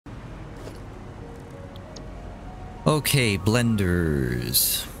Okay,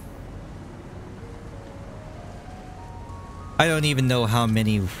 blenders. I don't even know how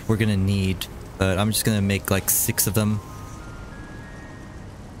many we're gonna need, but I'm just gonna make like 6 of them.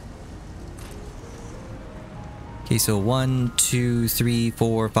 Okay, so 1, 2, 3,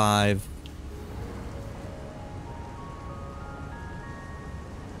 4, 5.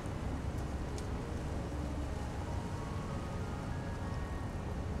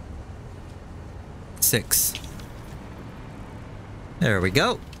 Six. There we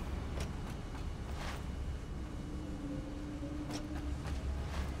go.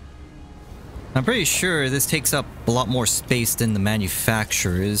 I'm pretty sure this takes up a lot more space than the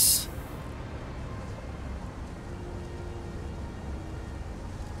manufacturers.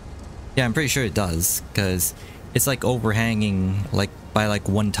 Yeah, I'm pretty sure it does, because it's like overhanging like by like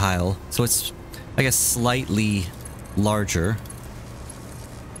 1 tile. So it's, I guess, slightly larger.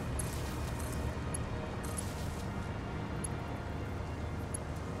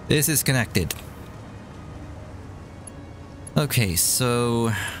 This is connected. Okay,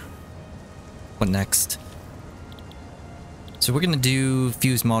 so what next? So we're gonna do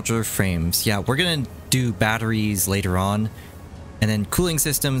fused modular frames. Yeah, we're gonna do batteries later on. And then cooling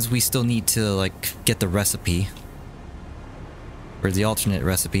systems, we still need to like get the recipe. Or the alternate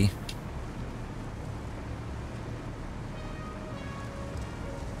recipe.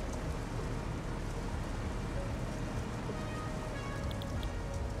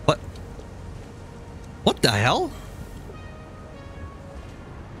 What the hell?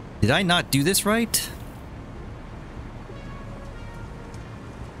 Did I not do this right?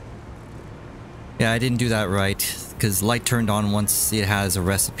 Yeah, I didn't do that right, because light turned on once it has a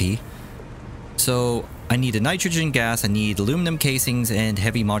recipe. So I need a nitrogen gas, I need aluminum casings, and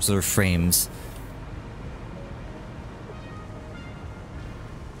heavy modular frames.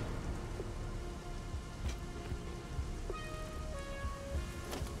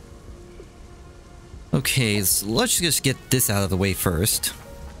 Okay, so let's just get this out of the way first.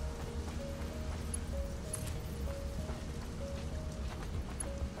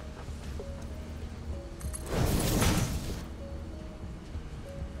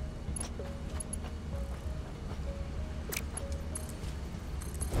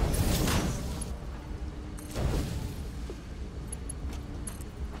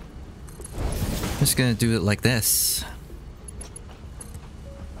 I'm just gonna do it like this.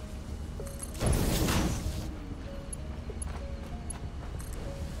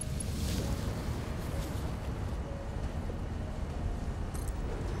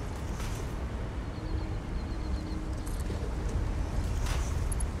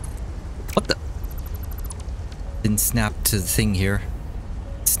 What the? Didn't snap to the thing here.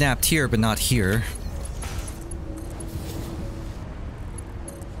 It snapped here, but not here.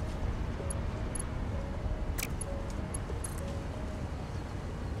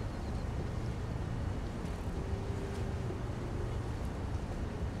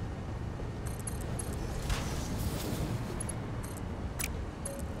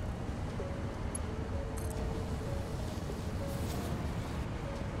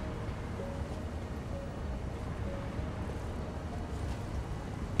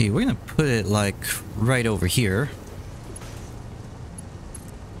 Okay, we're gonna put it like right over here.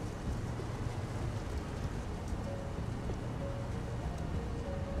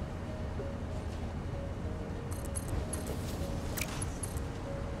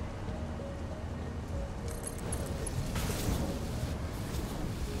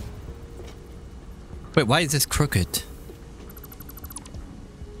 Wait, why is this crooked?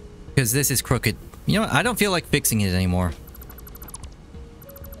 Because this is crooked. You know what? I don't feel like fixing it anymore.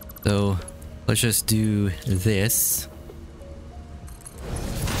 So, let's just do this.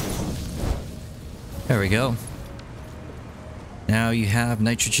 There we go. Now you have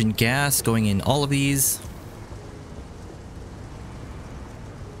nitrogen gas going in all of these.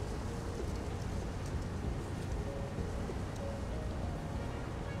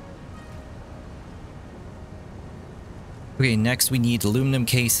 Okay, next we need aluminum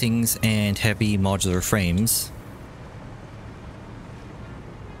casings and heavy modular frames.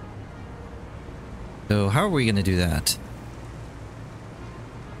 So how are we going to do that?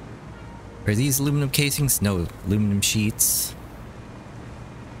 Are these aluminum casings? No, aluminum sheets.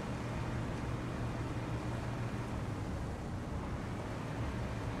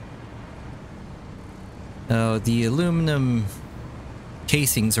 Oh, the aluminum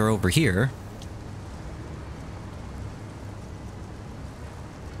casings are over here.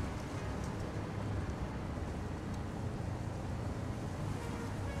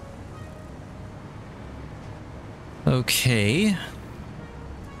 Okay.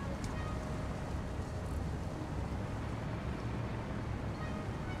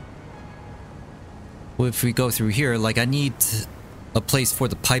 if we go through here, like I need a place for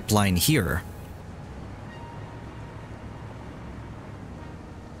the pipeline here.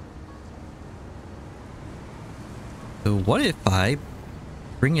 So what if I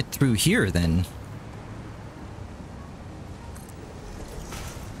bring it through here then?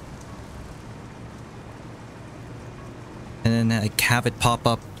 And then I have it pop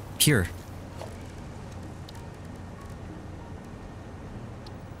up here.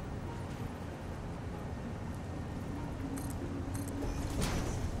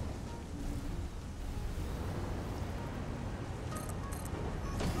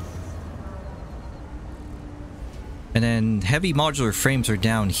 And then heavy modular frames are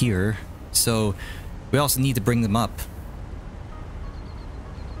down here, so we also need to bring them up.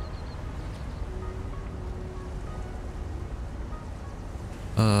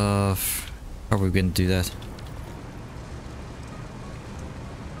 How are we going to do that?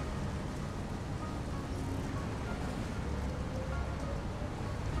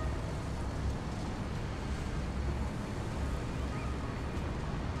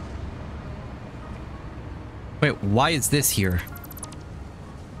 Wait, why is this here?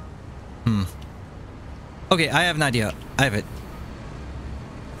 Okay, I have an idea. I have it.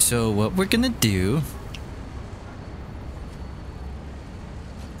 So what we're gonna do...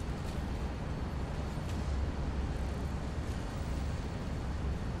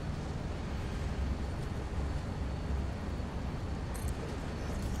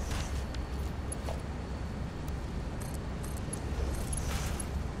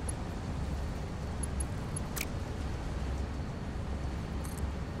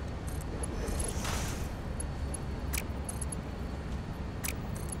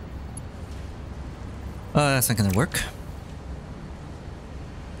 that's not gonna work.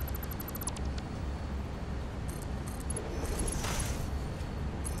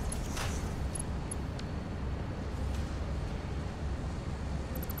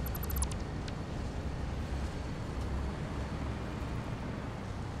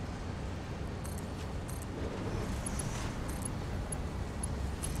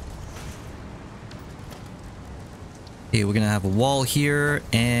 Okay, we're gonna have a wall here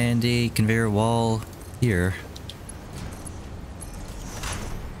and a conveyor wall here.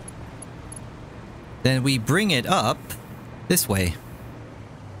 Then we bring it up this way.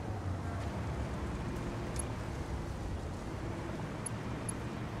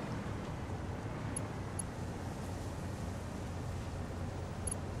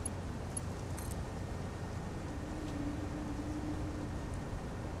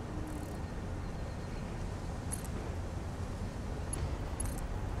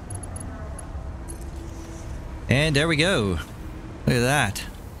 And there we go. Look at that.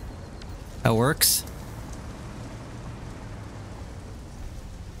 That works.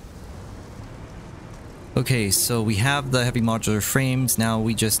 Okay, so we have the heavy modular frames. Now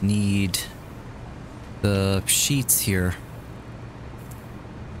we just need the sheets here.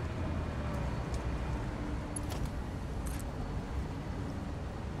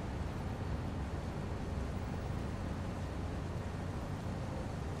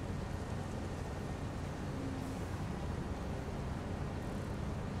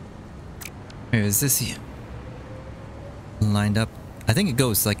 Wait, is this lined up? I think it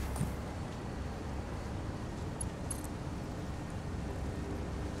goes like...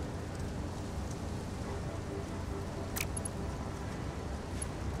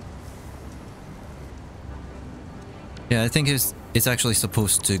 Yeah, I think it's actually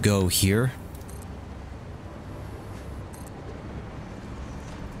supposed to go here.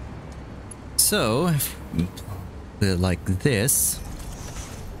 So, if we put it like this...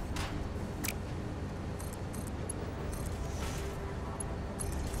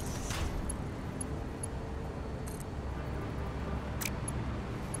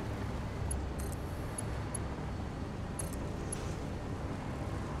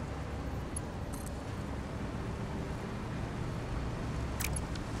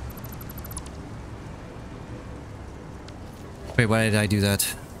 Wait, why did I do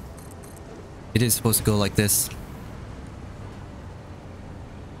that? It is supposed to go like this.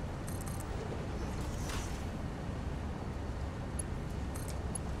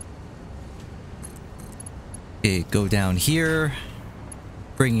 Okay, go down here.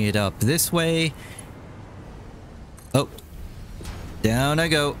 Bring it up this way. Oh. Down I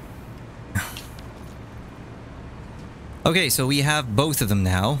go. Okay, so we have both of them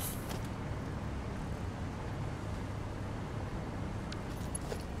now.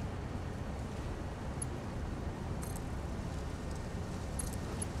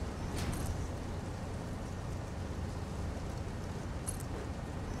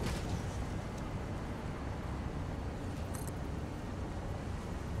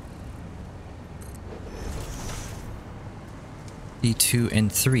 D2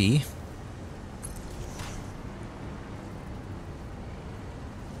 and 3.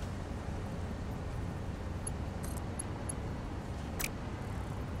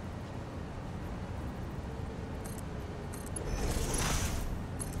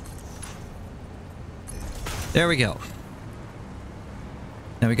 There we go.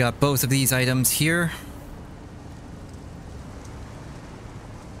 Now we got both of these items here.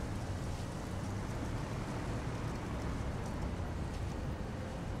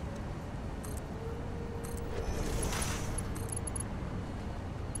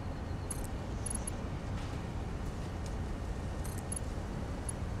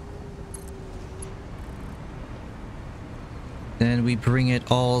 Then we bring it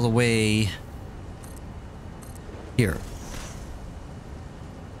all the way here.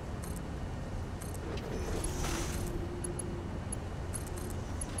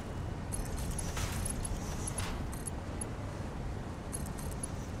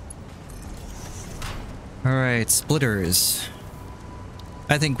 Alright, splitters.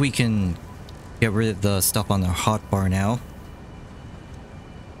 I think we can get rid of the stuff on the hotbar now.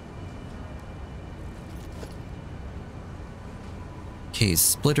 Okay,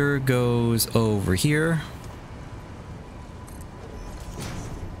 splitter goes over here.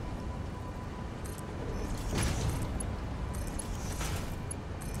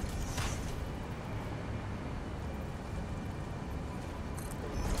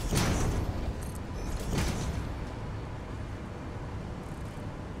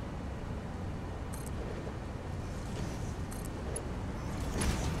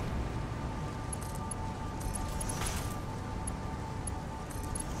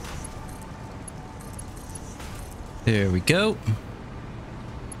 There we go.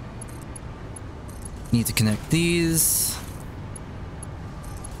 Need to connect these.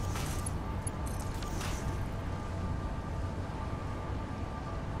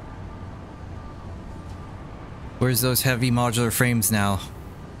 Where's those heavy modular frames now?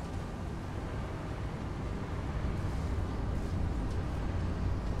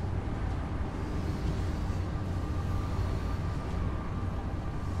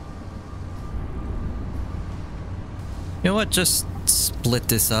 You know what? Just split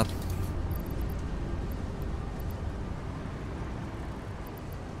this up.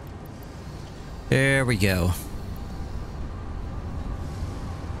 There we go.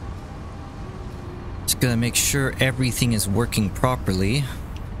 Just gonna make sure everything is working properly.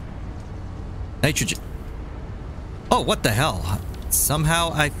 Nitrogen. Oh, what the hell?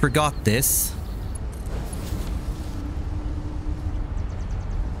 Somehow I forgot this.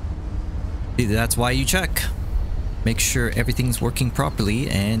 See, that's why you check. Make sure everything's working properly,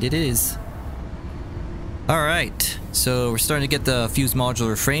 and it is. Alright, so we're starting to get the fused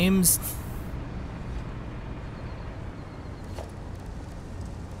modular frames.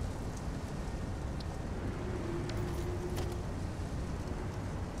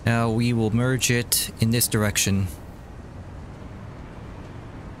 Now we will merge it in this direction.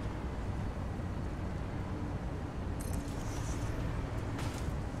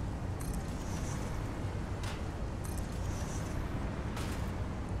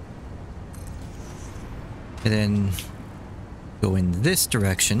 And then go in this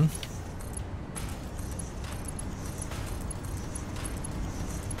direction.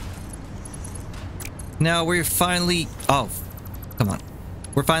 Now we're finally... Oh, come on.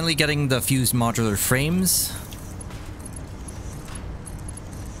 We're finally getting the fused modular frames.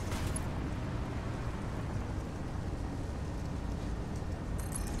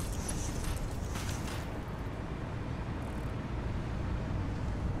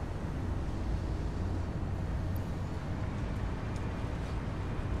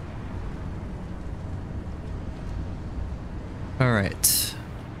 Alright.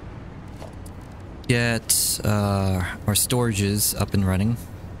 Get our storages up and running.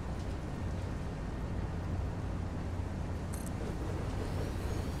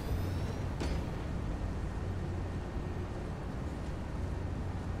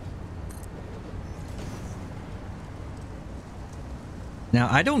 Now,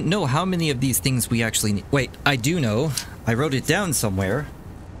 I don't know how many of these things we actually need. Wait, I do know. I wrote it down somewhere.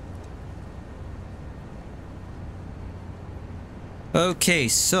 Okay,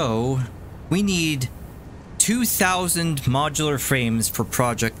 so we need 2,000 modular frames for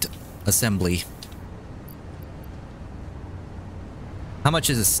project assembly. How much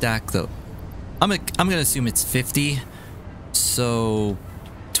is a stack though? I'm gonna assume it's 50. So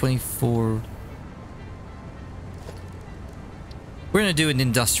 24. We're gonna do an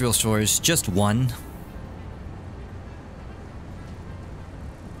industrial storage, just one.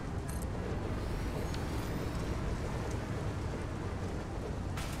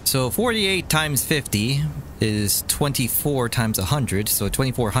 So 48 times 50 is 24 times 100, so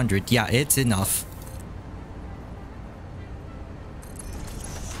 2400. Yeah, it's enough.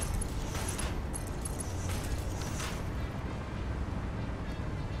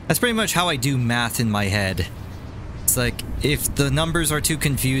 That's pretty much how I do math in my head. It's like, if the numbers are too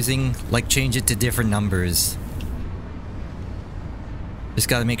confusing, like change it to different numbers. Just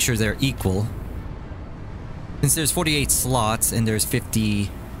gotta make sure they're equal. Since there's 48 slots and there's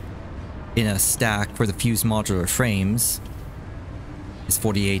 50 in a stack for the fused modular frames, it's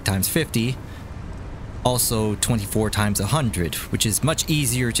 48 times 50. Also 24 times 100, which is much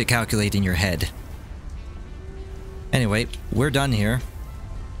easier to calculate in your head. Anyway, we're done here.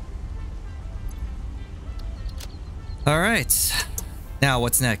 Alright, now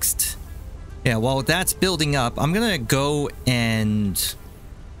what's next? Yeah, while that's building up, I'm gonna go and...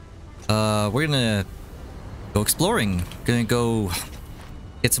 we're gonna go exploring. Gonna go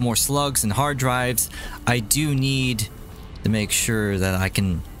get some more slugs and hard drives. I do need to make sure that I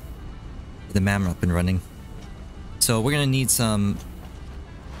can get the MAM up and running. So we're gonna need some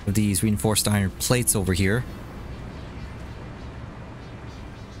of these reinforced iron plates over here.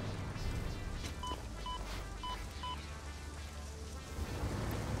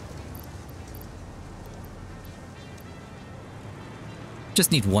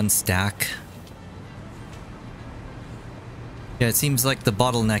 Just need one stack. Yeah, it seems like the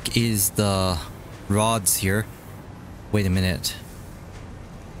bottleneck is the rods here. Wait a minute.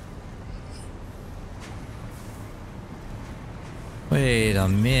 Wait a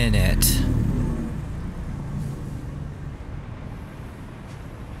minute.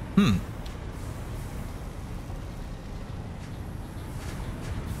 You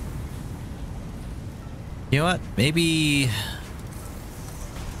know what? Maybe...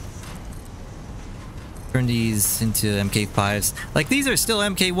 turn these into MK5s. Like, these are still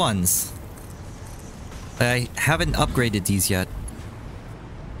MK1s. I haven't upgraded these yet.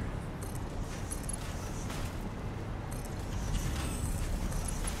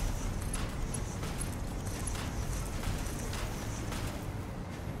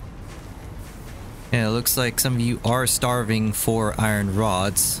 Yeah, it looks like some of you are starving for iron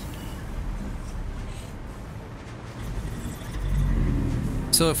rods.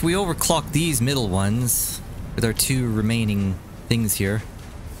 So if we overclock these middle ones with our two remaining things here,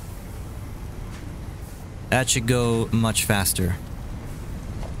 that should go much faster.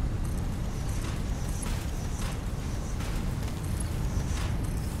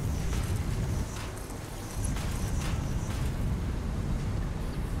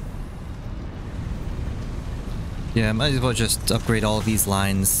 Yeah, might as well just upgrade all of these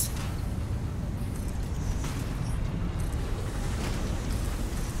lines.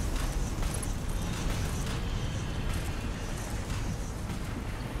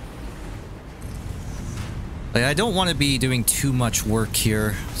 Like, I don't want to be doing too much work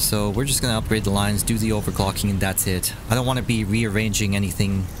here, so we're just going to upgrade the lines, do the overclocking, and that's it. I don't want to be rearranging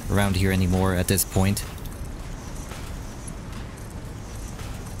anything around here anymore at this point.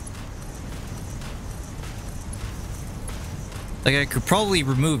 Like, I could probably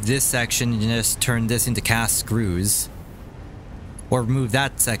remove this section and just turn this into cast screws. Or remove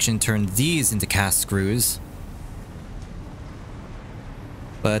that section, turn these into cast screws.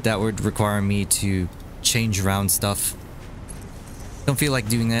 But that would require me to change around stuff. Don't feel like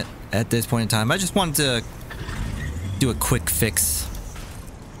doing that at this point in time. I just wanted to do a quick fix.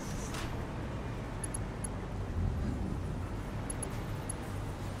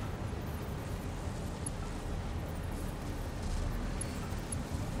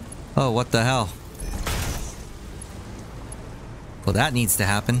 Oh, what the hell? Well, that needs to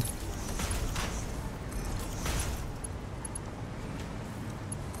happen.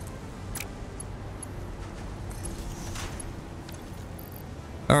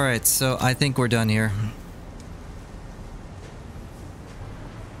 Alright, so I think we're done here.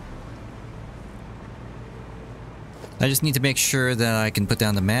 I just need to make sure that I can put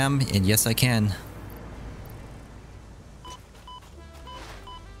down the MAM, and yes I can.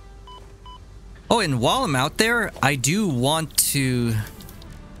 Oh, and while I'm out there, I do want to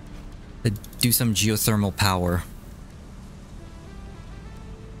do some geothermal power.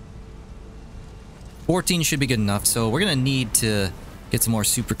 14 should be good enough, so we're gonna need to get some more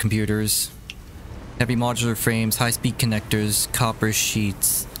supercomputers, heavy modular frames, high-speed connectors, copper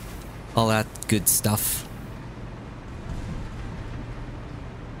sheets, all that good stuff.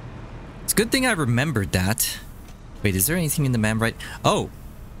 It's a good thing I remembered that. Wait, is there anything in the MAM right? Oh,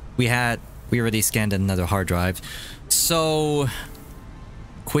 we already scanned another hard drive. So,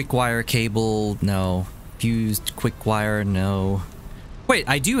 quick wire cable, no. Fused quick wire, no. Wait,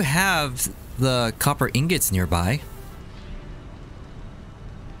 I do have the copper ingots nearby.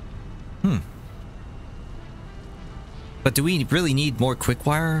 But do we really need more quick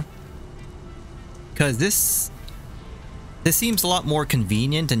wire? Because this seems a lot more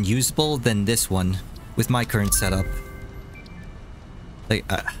convenient and usable than this one with my current setup. Like,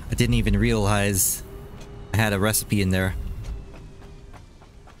 I didn't even realize I had a recipe in there.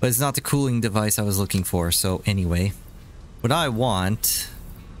 But it's not the cooling device I was looking for, so anyway. What I want...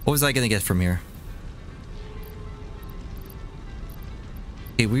 What was I gonna get from here?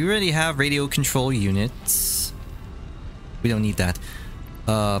 Okay, we already have radio control units. We don't need that.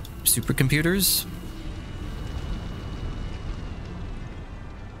 Supercomputers?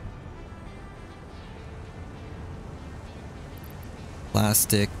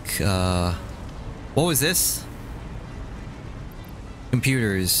 Plastic, what was this?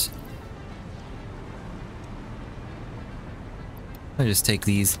 Computers. I'll just take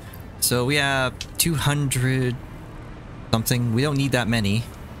these. So we have 200 something. We don't need that many.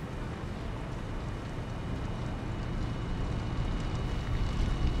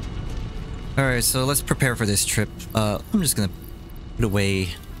 Alright, so let's prepare for this trip. I'm just gonna put away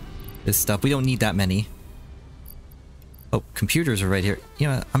this stuff. We don't need that many. Oh, computers are right here. You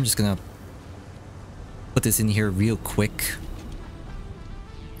know what? I'm just gonna put this in here real quick.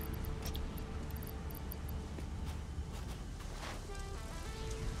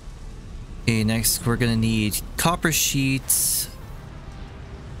 Okay, next we're gonna need copper sheets.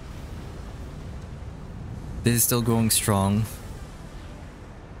 This is still going strong.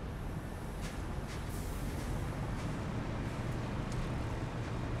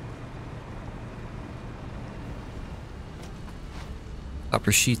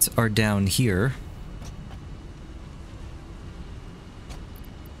 Copper sheets are down here.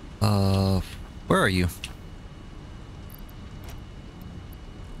 Where are you?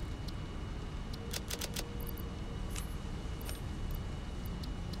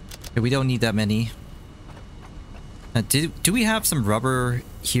 Okay, we don't need that many. Do we have some rubber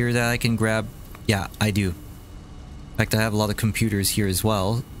here that I can grab? Yeah, I do. In fact, I have a lot of computers here as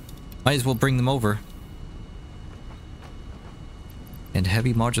well. Might as well bring them over. And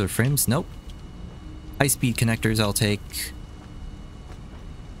heavy modular frames? Nope. High-speed connectors I'll take.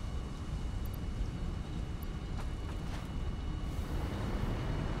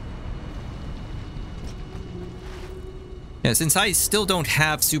 Yeah, since I still don't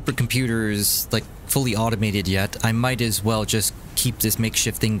have supercomputers, like, fully automated yet, I might as well just keep this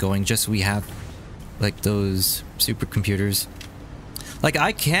makeshift thing going just so we have, like, those supercomputers. Like,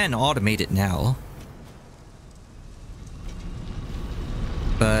 I can automate it now.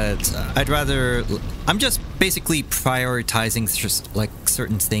 But I'd rather... I'm just basically prioritizing just, like,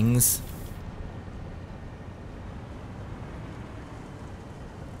 certain things.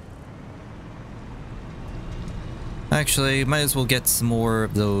 Actually, might as well get some more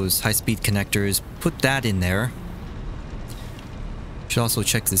of those high-speed connectors. Put that in there. Should also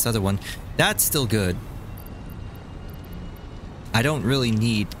check this other one. That's still good. I don't really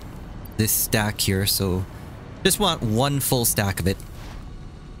need this stack here, so... just want one full stack of it.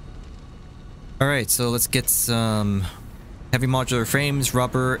 Alright, so let's get some heavy modular frames,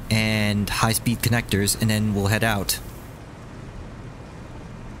 rubber, and high-speed connectors, and then we'll head out.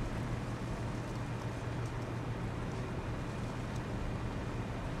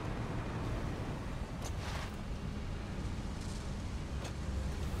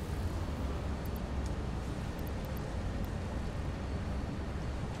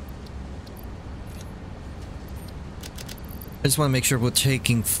 I just want to make sure we're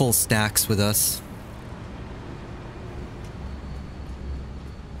taking full stacks with us.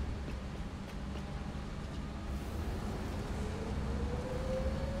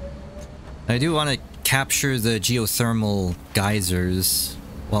 I do want to capture the geothermal geysers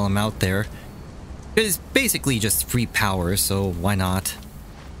while I'm out there. It's basically just free power, so why not?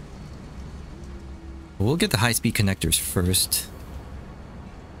 We'll get the high-speed connectors first.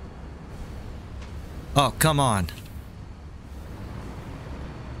 Oh, come on.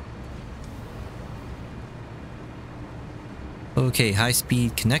 Okay,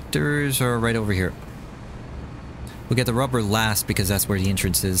 high-speed connectors are right over here. We'll get the rubber last because that's where the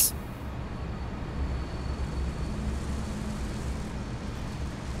entrance is.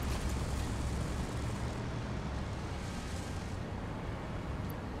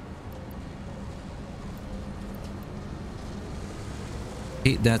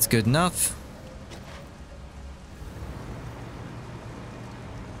 Okay, that's good enough.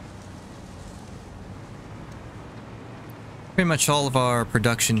 Pretty much all of our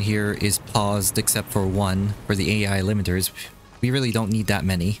production here is paused except for one, for the AI limiters. We really don't need that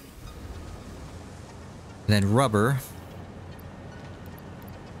many. And then rubber.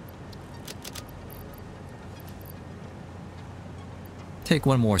 Take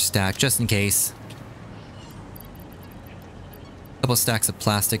one more stack just in case. Couple stacks of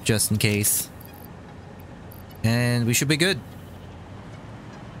plastic just in case. And we should be good.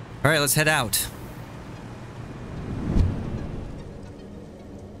 Alright, let's head out.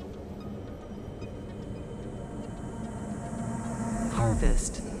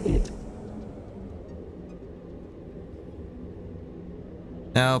 Harvest it.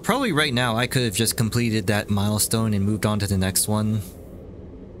 Now, probably right now I could have just completed that milestone and moved on to the next one.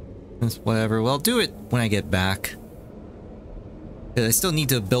 That's whatever. Well, I'll do it when I get back. I still need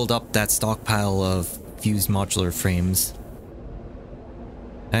to build up that stockpile of fused modular frames.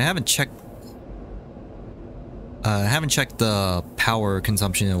 I haven't checked the power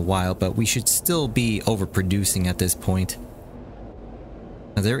consumption in a while, but we should still be overproducing at this point.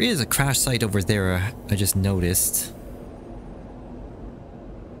 Now, there is a crash site over there I just noticed.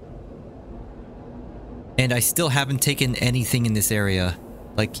 And I still haven't taken anything in this area.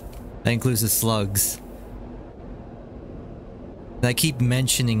 Like, that includes the slugs. And I keep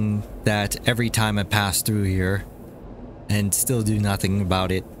mentioning that every time I pass through here. And still do nothing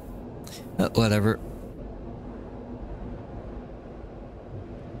about it. Whatever.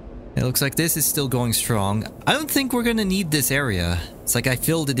 It looks like this is still going strong. I don't think we're gonna need this area. It's like I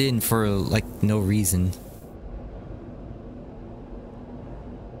filled it in for, like, no reason.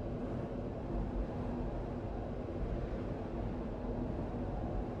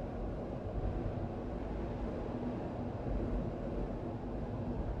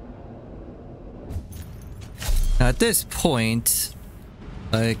 Now at this point,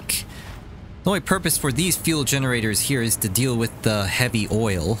 like, the only purpose for these fuel generators here is to deal with the heavy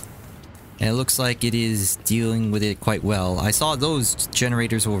oil. And it looks like it is dealing with it quite well. I saw those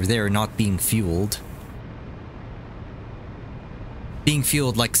generators over there not being fueled. Being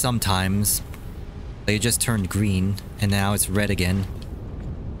fueled like sometimes. They just turned green and now it's red again.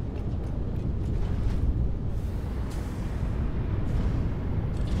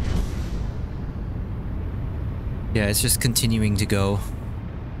 Yeah, it's just continuing to go.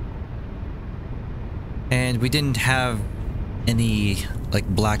 And we didn't have any, like,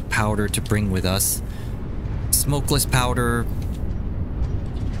 black powder to bring with us. Smokeless powder.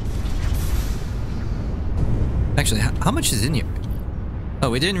 Actually, how much is in here? Oh,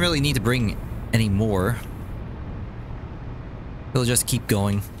 we didn't really need to bring any more. We'll just keep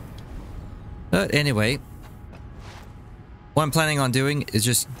going. But anyway, what I'm planning on doing is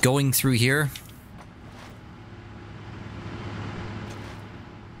just going through here